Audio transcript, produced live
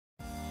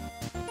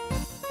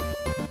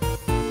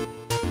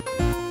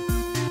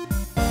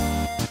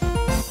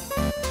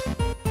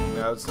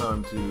Now it's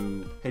time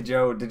to... Hey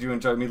Joe, did you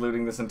enjoy me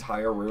looting this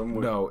entire room?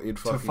 No, it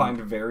fucking... To find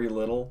very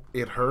little?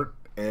 It hurt,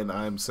 and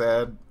I'm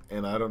sad,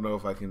 and I don't know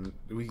if we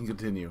can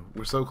continue.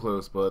 We're so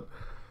close, but...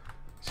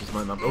 It just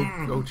might not...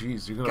 Oh,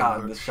 jeez, you're gonna...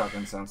 God, this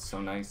shotgun sounds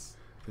so nice.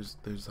 There's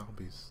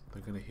zombies.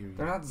 They're gonna hear you.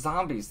 They're not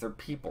zombies, they're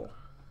people.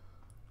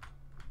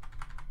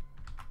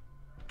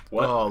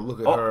 What? Oh,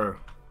 look at her.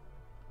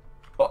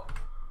 Oh.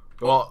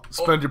 Well,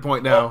 spend your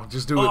point now.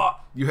 Just do it.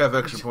 You have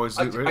extra points,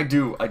 right? I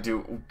do.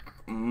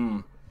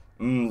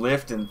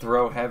 Lift and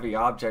throw heavy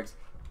objects.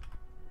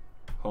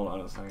 Hold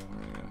on a second.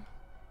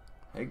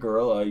 Hey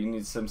girl, you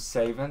need some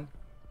saving?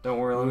 Don't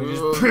worry, let me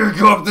just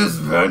pick up this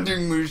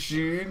vending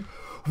machine.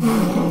 Seem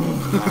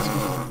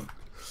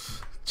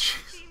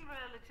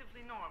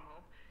relatively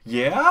normal.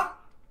 Yeah?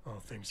 All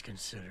things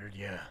considered,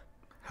 yeah.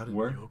 How did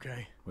you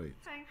okay? Wait.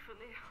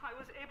 Thankfully, I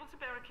was able to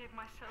barricade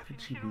myself in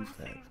she here move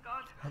when that? things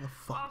got... How the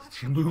fuck did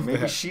she move Maybe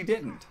that? she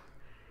didn't.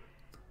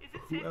 Is it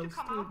safe to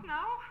come out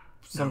now?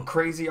 Some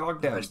crazy Ogg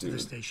down The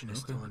dude. station is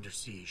still under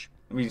siege.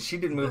 I mean, she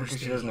didn't move because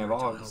she doesn't have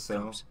Oggs,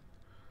 so...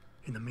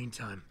 In the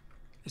meantime,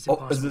 is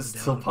is it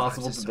still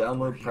possible to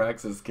download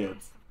praxis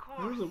kits?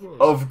 Of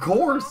Of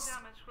course! No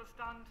damage was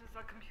done to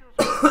the computer.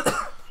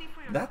 See for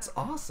yourself. That's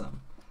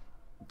awesome.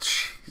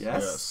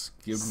 Yes.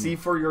 Yes. See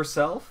for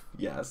yourself?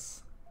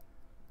 Yes.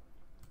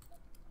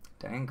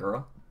 Dang,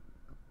 girl.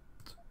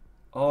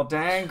 Oh,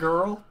 dang,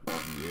 girl.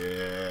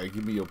 Yeah,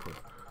 give me your...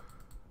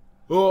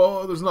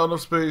 Oh, there's not enough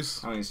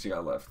space. How many she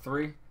got left?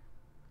 3? I'll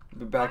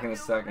be back in a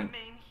second.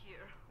 Remain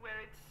here, where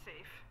it's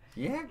safe.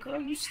 Yeah, girl,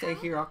 you stay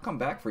here. I'll come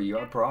back for you,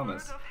 I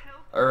promise. Word of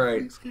help?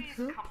 Alright. Please get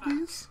help, come back.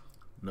 please.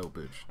 No,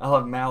 bitch. I'll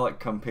have Malik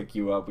come pick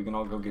you up. We can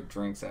all go get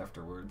drinks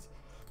afterwards.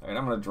 Alright,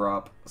 I'm gonna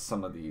drop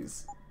some of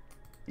these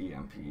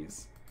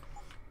EMPs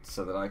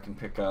so that I can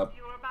pick up...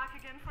 You are back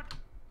again for...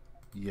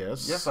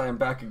 Yes. Yes, I am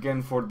back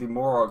again for the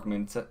more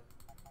augmented.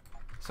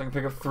 So I can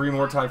pick up 3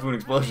 more Typhoon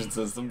Explosion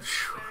Systems.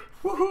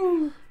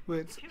 Woohoo!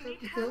 Wait, You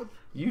need help?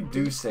 You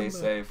do stay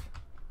safe.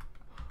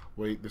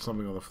 Wait, there's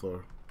something on the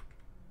floor.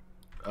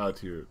 To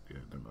your... Yeah,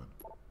 never mind.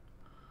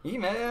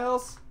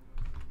 Emails!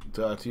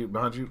 To you,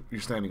 behind you,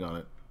 you're standing on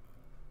it.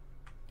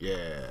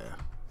 Yeah.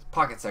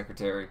 Pocket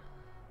Secretary.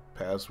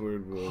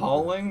 Password will...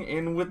 Hauling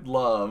in with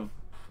love.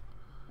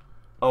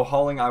 Oh,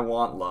 hauling I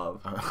want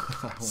love.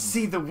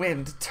 See the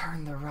wind,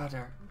 turn the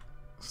rudder.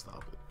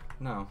 Stop it.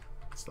 No.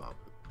 Stop it.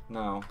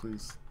 No.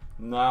 Please.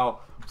 No.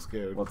 I'm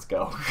scared. Let's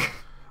go.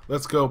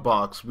 Let's go,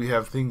 box. We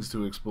have things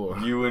to explore.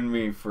 You and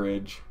me,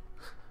 fridge.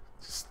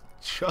 Just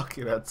chuck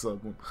it at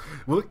someone.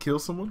 Will it kill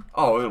someone?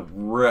 Oh, it'll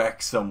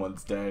wreck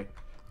someone's day.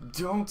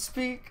 Don't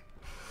speak.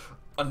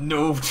 I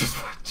know just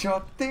what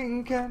you're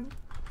thinking.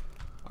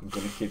 I'm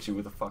gonna hit you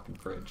with a fucking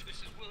fridge. This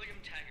is William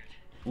Taggart.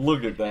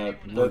 Look at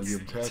that.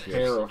 William That's Taggart. He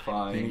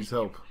terrifying. needs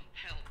help.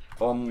 Help.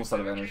 Almost out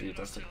of energy.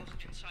 That's the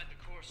Inside the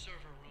core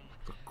server room.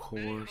 The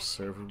core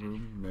server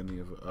room? Many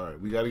of... Alright,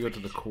 we gotta go to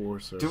the core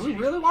server Do we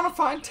really want to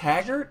find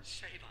Taggart?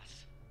 Save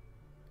us.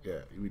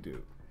 Yeah, we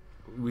do.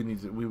 We need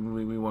to... We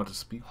want to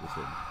speak with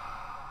him.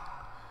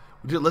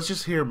 Let's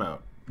just hear him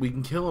out. We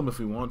can kill him if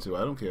we want to. I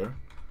don't care.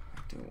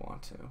 I do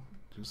want to.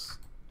 Just...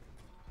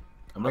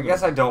 I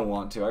guess I don't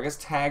want to. I guess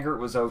Taggart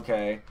was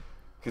okay,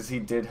 because he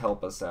did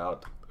help us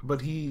out. But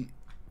he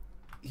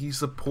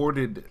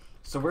supported...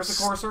 So where's the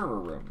core server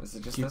room? Is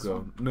it just Keep this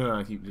going. one?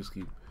 No, just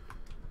keep.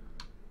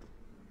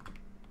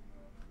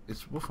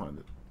 We'll find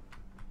it.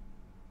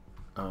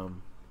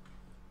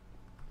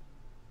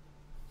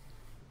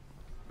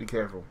 Be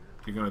careful.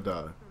 You're gonna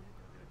die.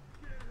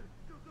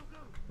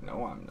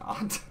 No, I'm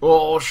not.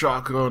 Oh,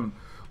 shotgun.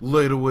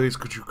 Laid away.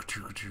 Ka-choo.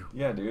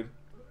 Yeah, dude.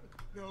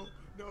 Are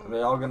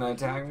they all gonna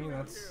attack me?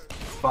 That's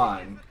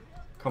fine.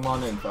 Come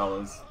on in,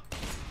 fellas.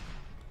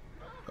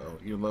 Oh,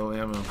 you're low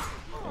ammo.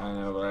 Yeah, I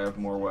know, but I have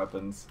more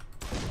weapons.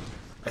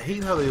 I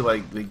hate how they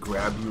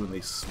grab you and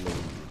they slow you.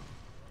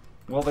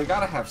 Well, they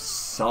gotta have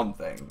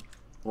something.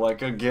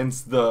 Like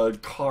against the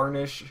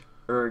carnage,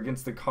 or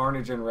against the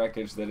carnage and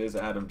wreckage that is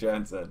Adam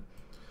Jensen.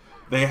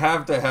 They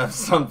have to have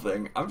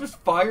something. I'm just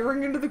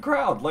firing into the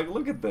crowd. Like,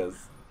 look at this.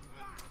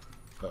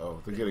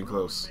 Uh-oh, they're getting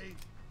close.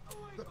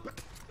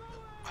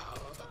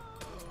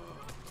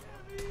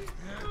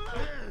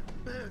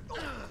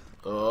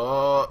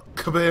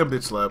 Kabam,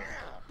 bitch slap.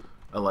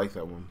 I like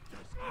that one.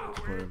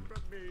 Kabam.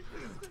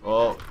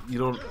 Oh, you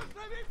don't...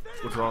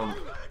 What's wrong?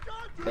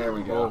 There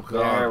we go. Oh,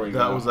 God. There we go.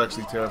 That was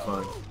actually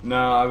terrifying.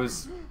 No,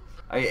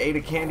 I ate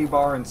a candy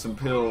bar and some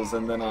pills,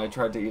 and then I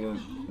tried to eat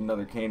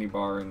another candy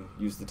bar and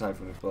use the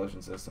Typhoon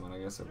Explosion System, and I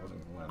guess it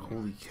wasn't gonna let me.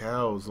 Holy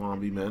cow,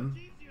 zombie men.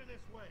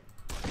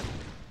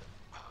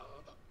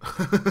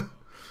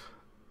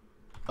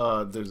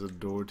 There's a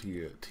door to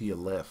your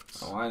left.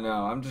 Oh, I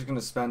know. I'm just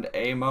gonna spend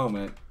a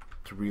moment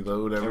To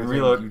reload and everything.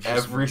 reload you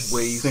just every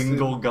wasted.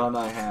 single gun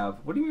I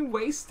have. What do you mean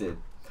wasted?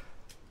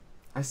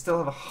 I still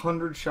have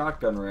 100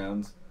 shotgun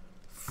rounds,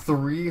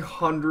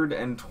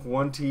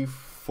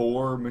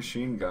 324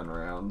 machine gun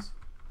rounds.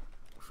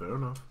 Fair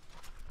enough.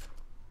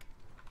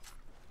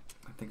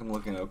 I think I'm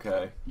looking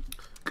okay.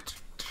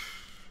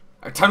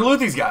 Alright, time to loot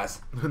these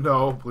guys!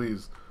 No,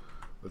 please.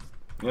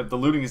 Yep, the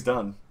looting is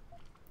done.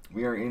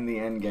 We are in the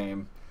end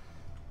game.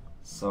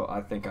 So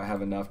I think I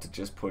have enough to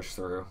just push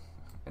through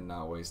and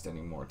not waste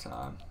any more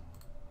time.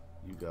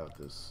 You got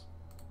this.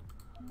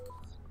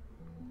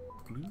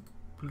 Bloop,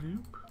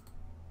 bloop.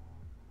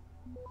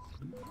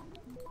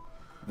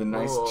 The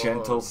nice Whoa.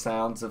 gentle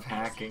sounds of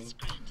hacking.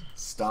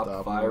 Stop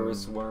Stop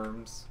virus worm.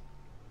 worms.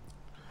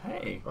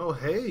 Hey, Oh,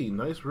 hey,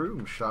 nice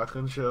room.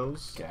 Shotgun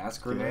shells. gas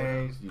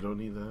grenade. You don't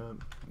need that.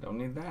 Don't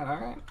need that. All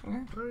right,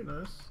 yeah, Very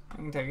nice. I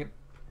can take it.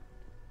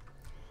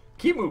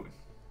 Keep moving.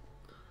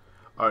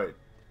 All right.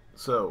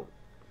 So,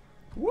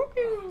 Woo!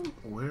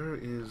 where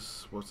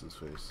is what's his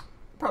face?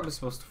 Probably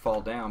supposed to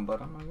fall down,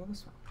 but I'm gonna go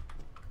this way.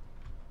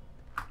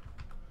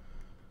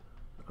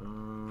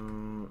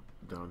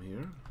 Down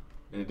here.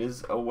 It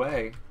is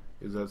away.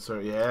 Is that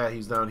sir? Yeah,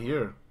 he's down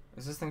here.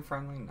 Is this thing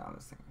friendly? No,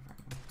 this thing is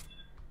friendly.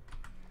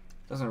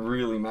 Doesn't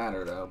really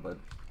matter though, but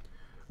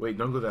Wait,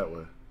 don't go that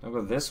way. don't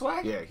go this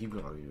way? Yeah, keep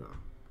going. Keep going.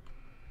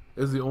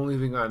 This is the only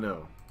thing I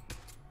know.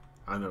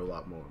 I know a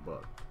lot more,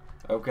 but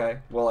Okay.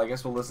 Well, I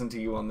guess we'll listen to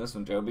you on this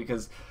one, Joe,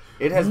 because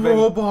it has been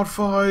robot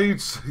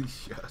fights.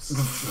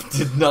 Yes.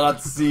 did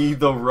not see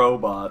the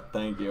robot.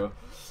 Thank you.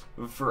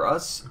 For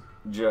us,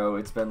 Joe,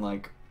 it's been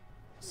like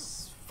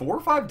 4 or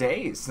 5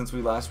 days since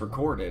we last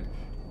recorded,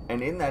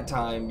 and in that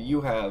time,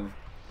 you have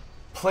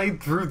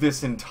played through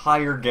this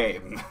entire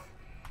game.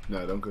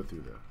 No, don't go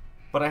through there.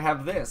 But I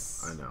have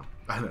this. I know.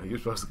 I know. You're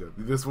supposed to go.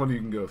 This one you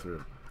can go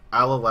through.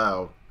 I'll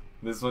allow.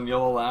 This one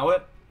you'll allow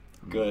it?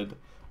 Good.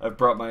 I've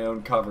brought my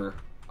own cover.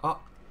 Oh,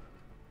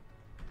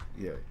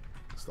 Yeah.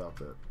 Stop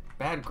that.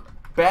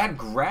 bad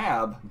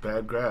grab.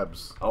 Bad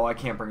grabs. Oh, I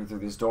can't bring it through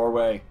this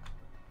doorway.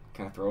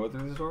 Can I throw it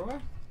through this doorway?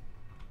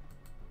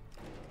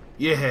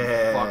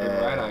 Yeah. Fucking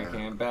right I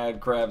can. Bad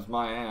grabs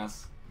my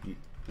ass.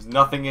 There's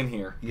nothing in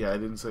here. Yeah, I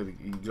didn't say to,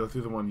 you go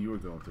through the one you were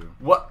going through.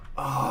 What?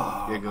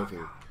 Oh. Yeah, go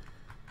through.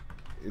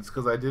 It's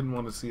because I didn't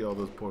want to see all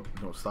those poor.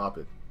 No, stop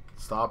it.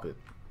 Stop it.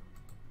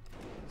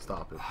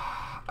 Stop it.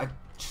 I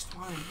just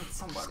want to hit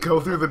somebody. Just go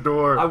through the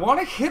door. I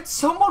want to hit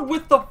someone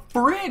with the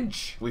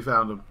fridge. We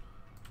found him.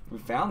 We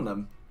found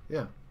them.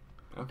 Yeah.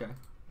 Okay.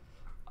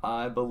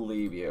 I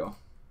believe you.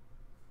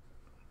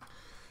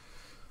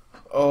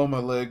 Oh, my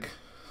leg.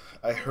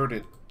 I hurt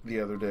it the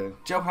other day.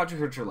 Joe, how'd you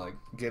hurt your leg?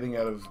 Getting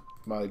out of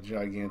my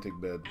gigantic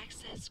bed.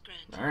 Access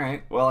granted.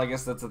 Alright. Well, I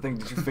guess that's the thing.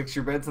 Did you fix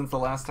your bed since the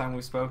last time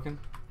we've spoken?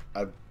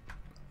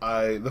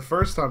 The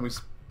first time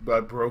I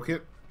broke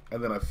it,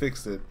 and then I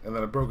fixed it, and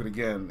then I broke it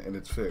again, and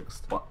it's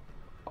fixed. What?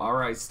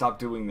 Alright, stop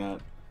doing that.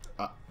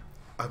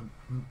 I'm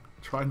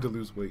trying to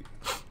lose weight.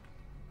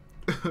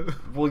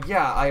 Well,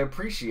 yeah, I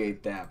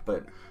appreciate that,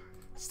 but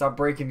stop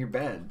breaking your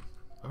bed.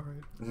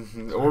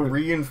 Alright. Or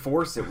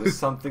reinforce it with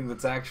something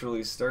that's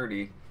actually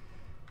sturdy.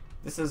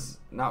 This is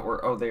not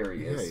where... Oh, there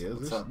he is. Yeah,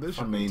 What's this up, your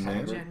fucking main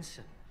man. Taggart?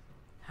 Jensen,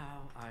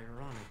 how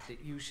ironic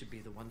that you should be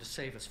the one to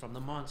save us from the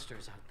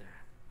monsters out there.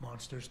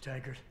 Monsters,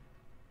 Taggart?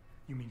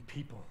 You mean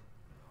people.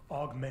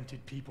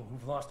 Augmented people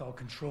who've lost all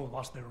control,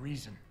 lost their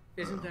reason.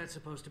 Isn't that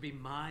supposed to be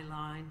my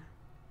line?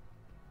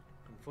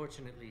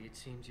 Unfortunately, it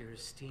seems your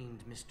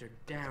esteemed Mr.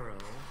 Darrow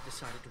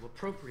decided to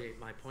appropriate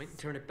my point and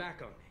turn it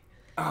back on me.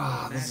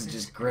 Ah, this is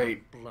just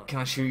great. Can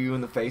I shoot you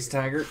in the face,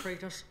 Taggart?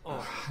 Betrayed us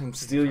all. And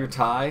steal your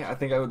tie? I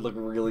think I would look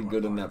really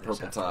good in that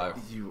purple tie.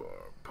 You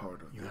are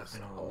part of You have this.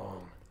 been all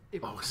along. It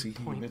Oh, would see, be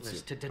he admits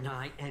pointless it. to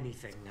deny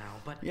anything now,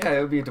 but Yeah,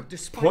 it would be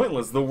Despite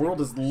pointless. The world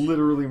is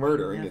literally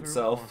murdering never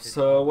itself, wanted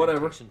so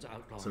whatever. augmentations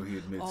outlawed. So he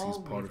admits he's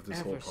All part we've of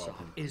this whole ever sought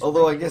problem. is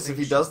Although I guess if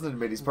he regulation. doesn't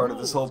admit he's part of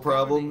this whole Rules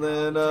problem,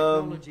 governing then how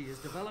technology is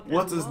developed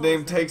what's and his laws name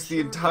that takes the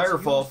ensure its entire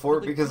use fall for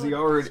it the because good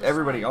of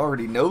everybody society.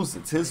 already knows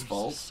it's his Brave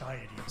fault.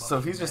 society above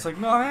So he's just like,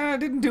 humanity. no, I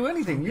didn't do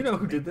anything. You know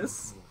who did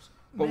this.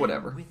 But Men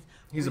whatever. with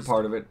He's a wisdom,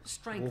 part of it.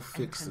 strength, We'll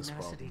fix and this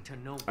tenacity problem.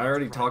 to know I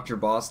already what's talked your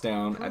right. boss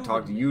down. I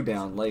talked you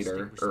down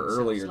later, Distinguished or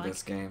earlier themselves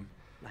this game.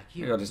 like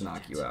you, Maybe I'll just Mr.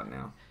 knock you Jensen. out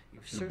now.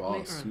 You've Your certainly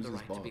boss. earned Who's the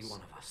his right to be boss?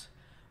 one of us.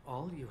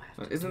 All you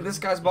have to Isn't do this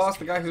guy's is boss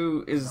the guy take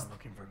who is... Not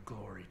looking for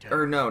glory, Or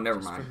Taggart. no, never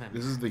Just mind. remember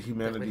This is the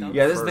humanity. that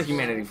Yeah, this is the first.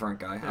 humanity front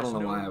guy. I there's don't know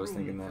no why I was room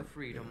thinking for that.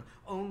 freedom,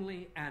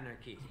 only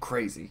anarchy.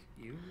 Crazy.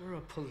 You were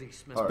a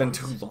policeman. It's been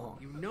too long.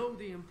 You know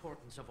the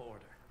importance of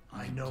order.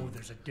 I know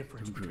there's a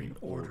difference between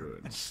order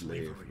and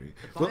slavery.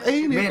 Well,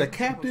 ain't it Man. the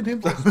captain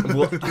himself?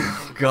 Well,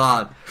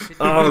 God.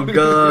 Oh,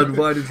 God.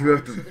 Why did you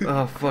have to...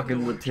 Oh,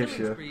 fucking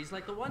Letitia.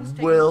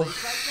 Well,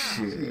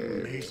 shit.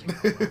 Amazing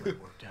how well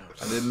it worked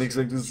out. I didn't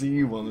expect to see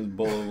you on this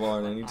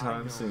boulevard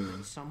anytime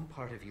soon. Some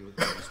part of you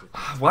agrees with me.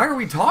 Why are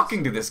we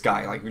talking to this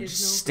guy? Like, we're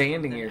just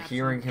standing here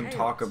hearing him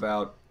talk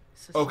about...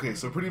 Okay,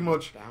 so pretty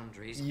much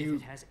Boundaries, if you,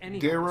 it has any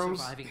Darrow's,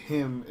 surviving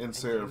him, and and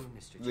Seraph, you,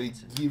 Mr. they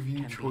Jensen, give you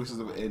can be choices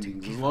the of one to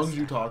endings as give long us as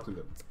you that. talk to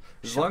them.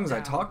 As long as I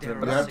talk to them,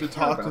 but You I have to don't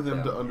care talk to about them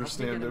that. to Help me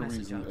understand get a their message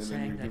reason, out and then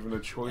saying you're that given a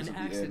choice an at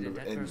the end accident of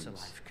at endings.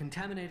 VersaLife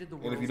contaminated the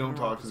And if world's you don't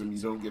talk to them, you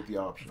neuropathy don't get the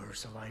option.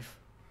 VersaLife.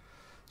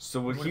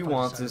 So what What he if I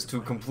wants decided is to to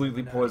find completely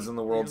Illuminati? poison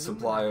the world's The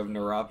supply of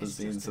Illuminati is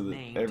neuropathy just so a that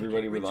name to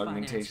everybody get with rich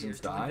augmentations financiers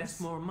to invest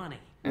dies. more money.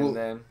 And Well-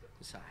 then...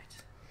 Besides,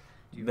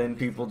 then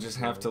people just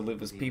have to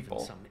live as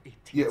people.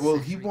 Yeah, well,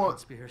 he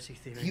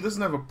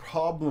doesn't have a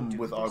problem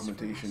with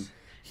augmentation.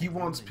 He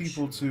wants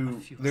people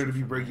to there to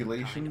be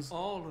regulations,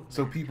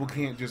 so people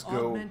can't just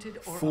go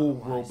full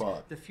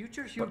robot.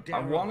 But I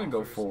want to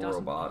go full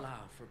robot.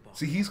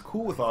 See, he's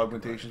cool with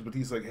augmentations, but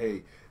he's like,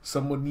 hey,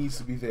 someone needs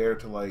to be there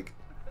to like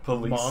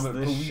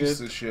police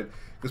this shit,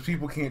 because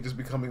people can't just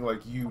becoming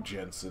like you,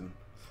 Jensen.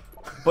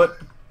 But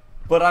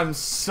I'm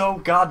so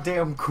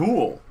goddamn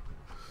cool.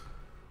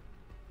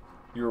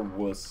 You're a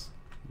wuss.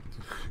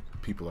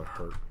 People are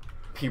hurt.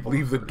 People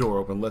leave the door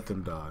open. Let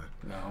them die.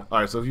 No. All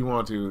right. So if you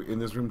want to, in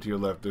this room to your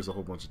left, there's a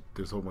whole bunch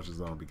of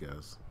zombie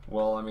guys.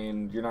 Well, I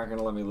mean, you're not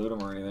gonna let me loot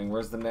them or anything.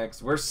 Where's the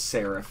next? Where's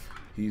Seraph?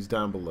 He's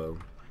down below.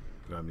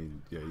 I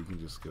mean, yeah, you can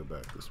just go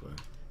back this way.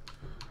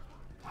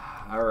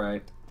 All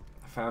right.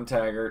 I found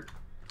Taggart.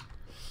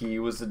 He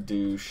was a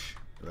douche.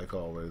 Like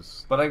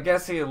always. But I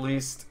guess he at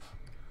least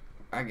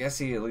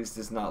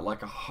is not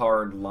like a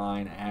hard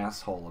line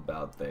asshole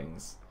about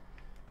things.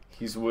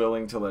 He's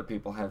willing to let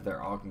people have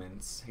their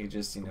augments. He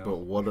just, you know. But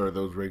what are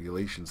those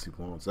regulations he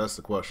wants? That's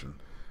the question.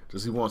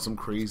 Does he want some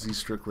crazy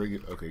strict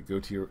Okay, go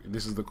to your.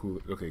 This is the cool.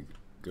 Okay,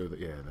 go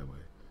yeah, that way.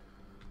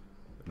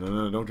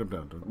 No, don't jump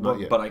down.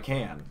 But I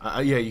can.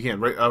 Yeah, you can.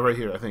 Right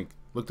here. I think.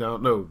 Look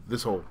down. No,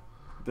 this hole.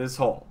 This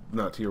hole.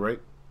 Not to your right.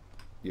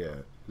 Yeah.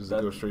 Does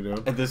it go straight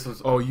down? And this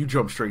was. Oh, you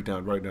jump straight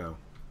down right now,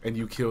 and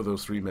you kill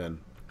those 3 men.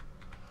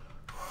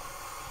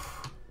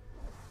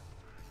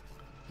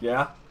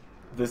 Yeah.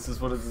 This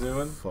is what it's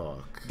doing?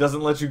 Fuck.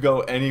 Doesn't let you go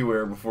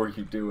anywhere before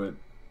you do it.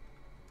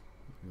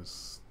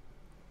 Just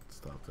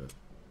stop that.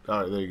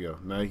 Alright, there you go.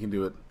 Now you can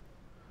do it.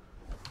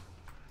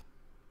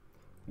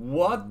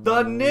 What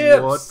the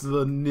nips? What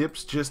the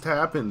nips just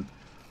happened?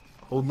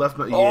 Hold left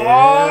mouse.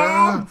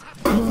 Yeah!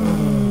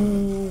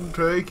 Oh!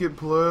 Take it,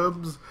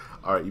 plebs.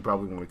 Alright, you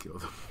probably want to kill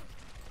them.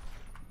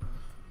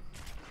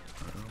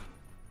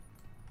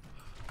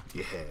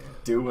 Yeah.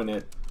 Doing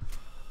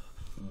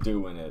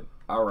it.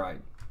 Alright.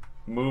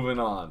 Moving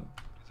on.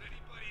 Is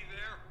anybody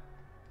there?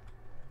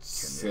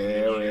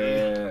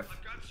 Seraph.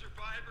 I've got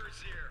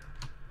survivors here.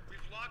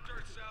 We've locked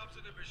ourselves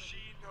in a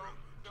machine room.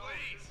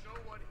 Please. No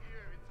one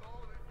here. It's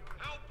all in your...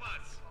 Help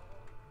us.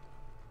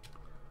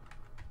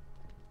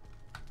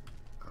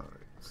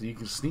 Alright. So you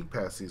can sneak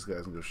past these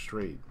guys and go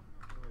straight.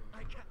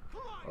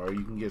 Or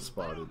you can get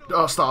spotted.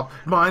 Oh, stop!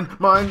 Mine!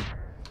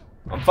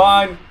 I'm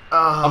fine.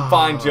 I'm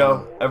fine,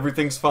 Joe.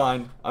 Everything's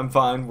fine. I'm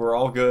fine. We're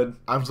all good.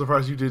 I'm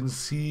surprised you didn't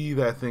see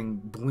that thing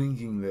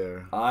blinking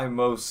there. I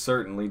most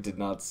certainly did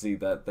not see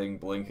that thing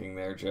blinking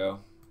there,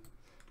 Joe.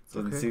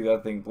 Didn't see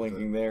that thing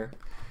blinking there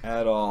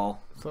at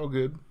all. It's all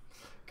good.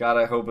 God,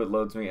 I hope it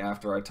loads me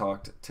after I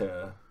talked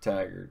to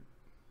Taggart.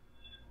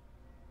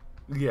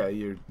 Yeah,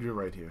 you're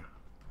right here.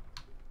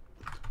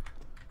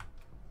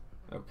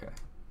 Okay.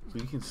 So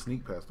you can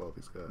sneak past all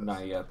these guys.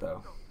 Not yet,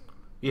 though.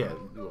 Yeah.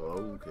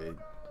 Oh, okay.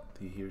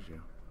 He hears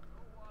you.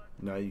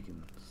 Now you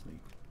can sneak.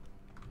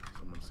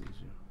 Someone sees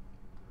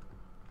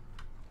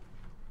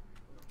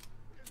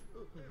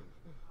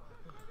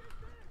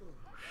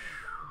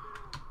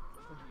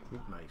you.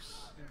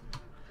 Nice.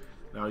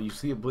 Now you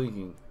see it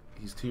blinking.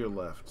 He's to your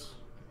left.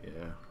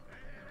 Yeah.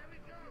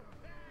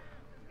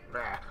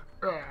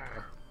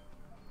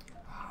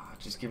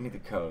 Just give me the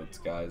codes,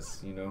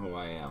 guys. You know who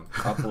I am.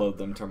 Upload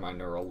them to my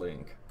neural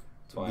link.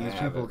 That's why These I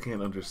have people it.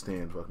 can't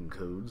understand fucking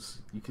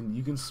codes. You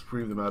can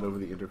scream them out over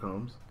the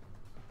intercoms.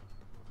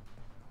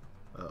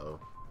 Uh-oh.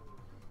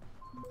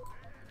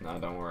 No,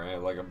 don't worry. I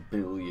have like 1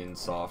 billion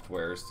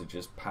softwares to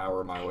just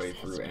power my way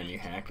through any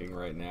hacking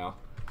right now.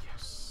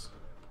 Yes.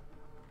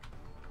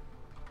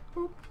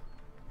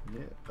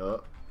 Yeah.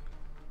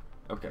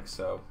 Okay,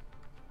 so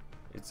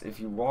it's if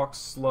you walk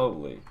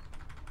slowly,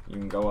 you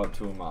can go up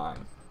to a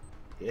mine.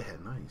 Yeah,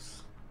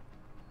 nice.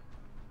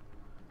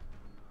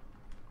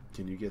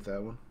 Can you get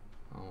that one?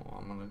 Oh,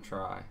 I'm gonna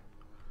try.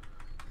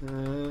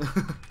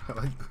 I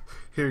like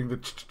hearing the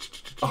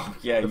Oh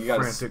yeah, the you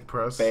gotta frantic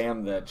press.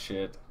 spam that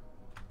shit.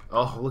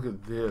 Oh, look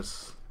at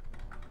this.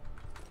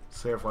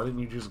 Seraph, why didn't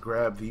you just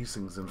grab these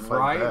things and fight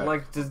Right? back?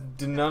 Like,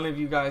 do none of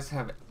you guys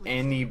have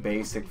any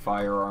basic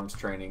firearms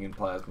training in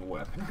plasma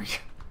weaponry?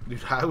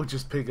 Dude, I would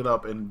just pick it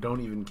up and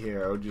don't even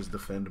care. I would just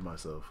defend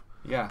myself.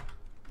 Yeah.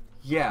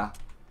 Yeah.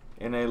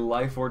 In a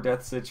life or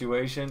death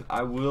situation,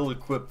 I will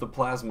equip the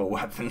plasma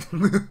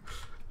weapon.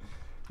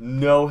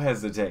 No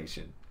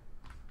hesitation.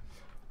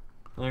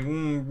 Like,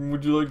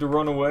 would you like to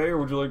run away, or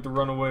would you like to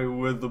run away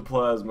with the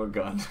plasma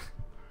gun?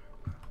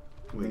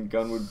 The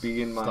gun would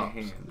be in my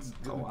hands.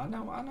 Oh, I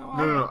know.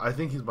 No. I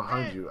think he's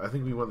behind you. I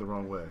think we went the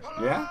wrong way.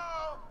 Yeah?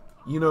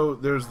 You know,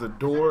 there's the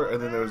door,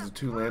 and then there's the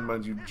 2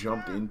 landmines you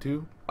jumped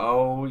into.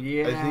 Oh,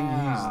 yeah. I think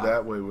he's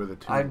that way where the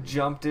 2... I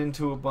jumped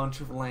into a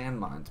bunch of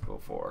landmines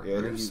before. Yeah,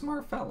 You're a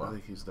smart fella. I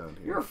think he's down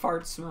here. You're a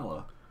fart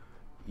smeller.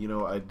 You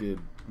know, I did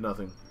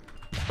nothing.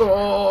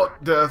 Oh,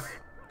 death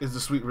is the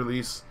sweet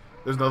release.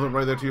 There's another one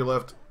right there to your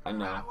left. I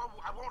know.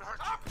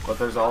 But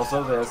there's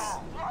also this.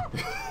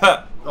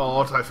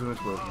 Oh, Typhoon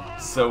Explosion.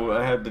 So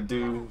I had to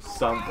do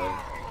something.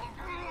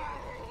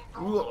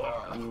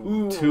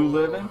 Ooh. 2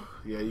 living?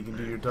 Yeah, you can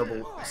do your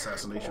double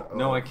assassination. Oh.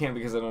 No, I can't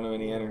because I don't have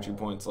any energy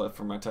points left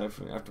for my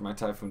typhoon after my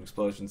typhoon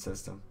explosion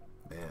system.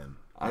 Man,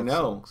 I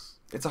know. Sucks.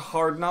 It's a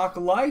hard knock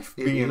life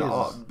It being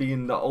is.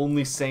 being the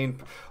only sane.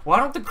 Why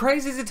don't the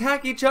crazies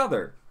attack each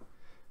other?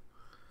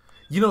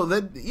 You know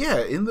that? Yeah,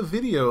 in the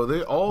video,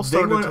 they all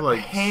started They went to like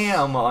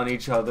ham on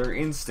each other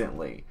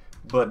instantly.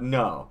 But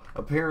no,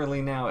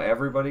 apparently now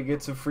everybody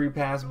gets a free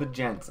pass but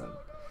Jensen.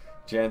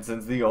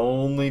 Jensen's the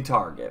only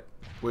target.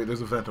 Wait,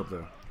 there's a vent up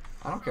there.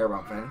 I don't care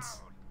about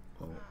Vince.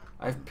 Oh,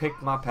 I've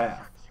picked my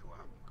path.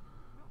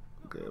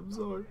 okay, I'm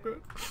sorry,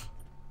 man.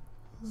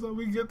 So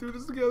we can get through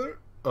this together.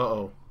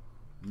 Uh-oh.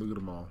 Look at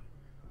them all.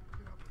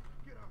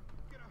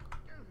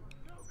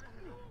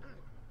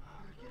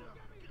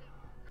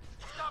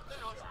 Stop the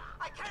noise!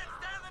 I can't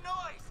stand the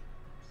noise!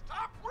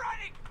 Stop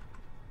running!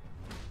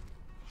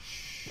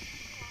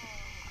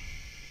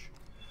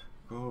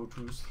 Go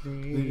to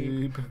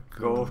sleep.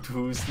 Go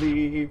to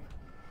sleep.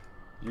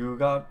 You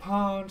got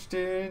punched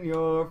in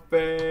your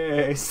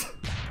face.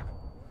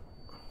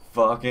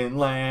 Fucking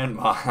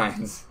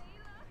landmines.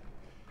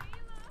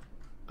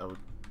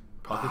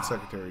 Pocket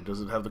secretary.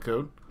 Does it have the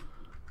code?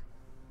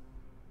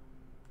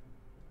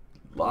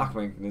 Lock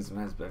mechanism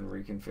has been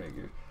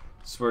reconfigured.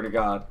 Swear to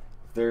God,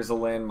 if there's a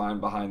landmine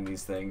behind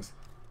these things,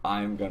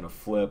 I'm gonna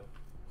flip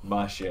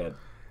my shit.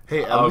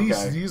 Hey, at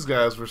least these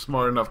guys were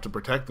smart enough to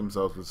protect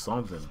themselves with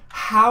something.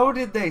 How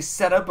did they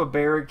set up a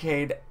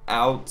barricade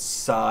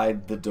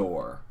outside the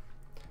door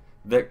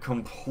that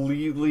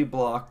completely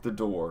blocked the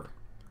door?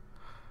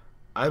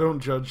 I don't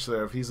judge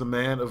Seraph. He's a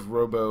man of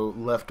robo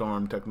left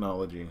arm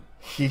technology.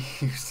 He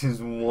used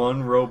his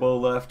one robo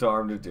left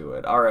arm to do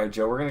it. Alright,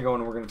 Joe, we're gonna go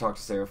and we're gonna talk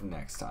to Seraph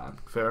next time.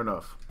 Fair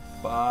enough.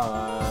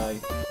 Bye.